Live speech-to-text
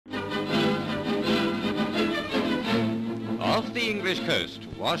Off the English coast,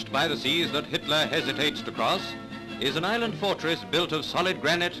 washed by the seas that Hitler hesitates to cross, is an island fortress built of solid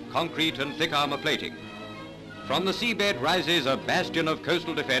granite, concrete and thick armor plating. From the seabed rises a bastion of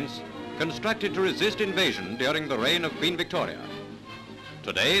coastal defense constructed to resist invasion during the reign of Queen Victoria.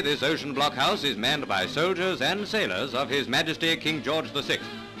 Today, this ocean blockhouse is manned by soldiers and sailors of His Majesty King George VI,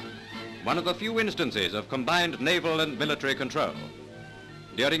 one of the few instances of combined naval and military control.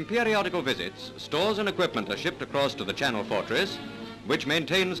 During periodical visits, stores and equipment are shipped across to the Channel Fortress, which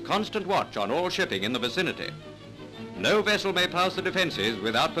maintains constant watch on all shipping in the vicinity. No vessel may pass the defenses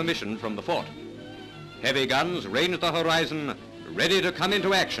without permission from the fort. Heavy guns range the horizon, ready to come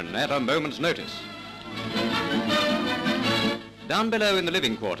into action at a moment's notice. Down below in the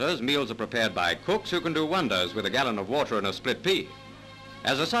living quarters, meals are prepared by cooks who can do wonders with a gallon of water and a split pea.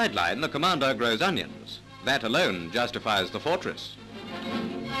 As a sideline, the commander grows onions. That alone justifies the fortress.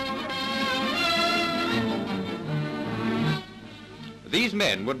 These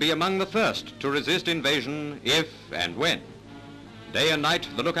men would be among the first to resist invasion if and when. Day and night,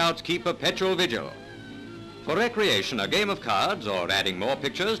 the lookouts keep perpetual vigil. For recreation, a game of cards or adding more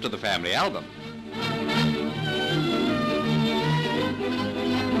pictures to the family album.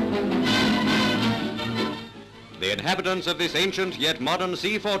 The inhabitants of this ancient yet modern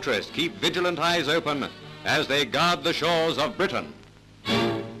sea fortress keep vigilant eyes open as they guard the shores of Britain.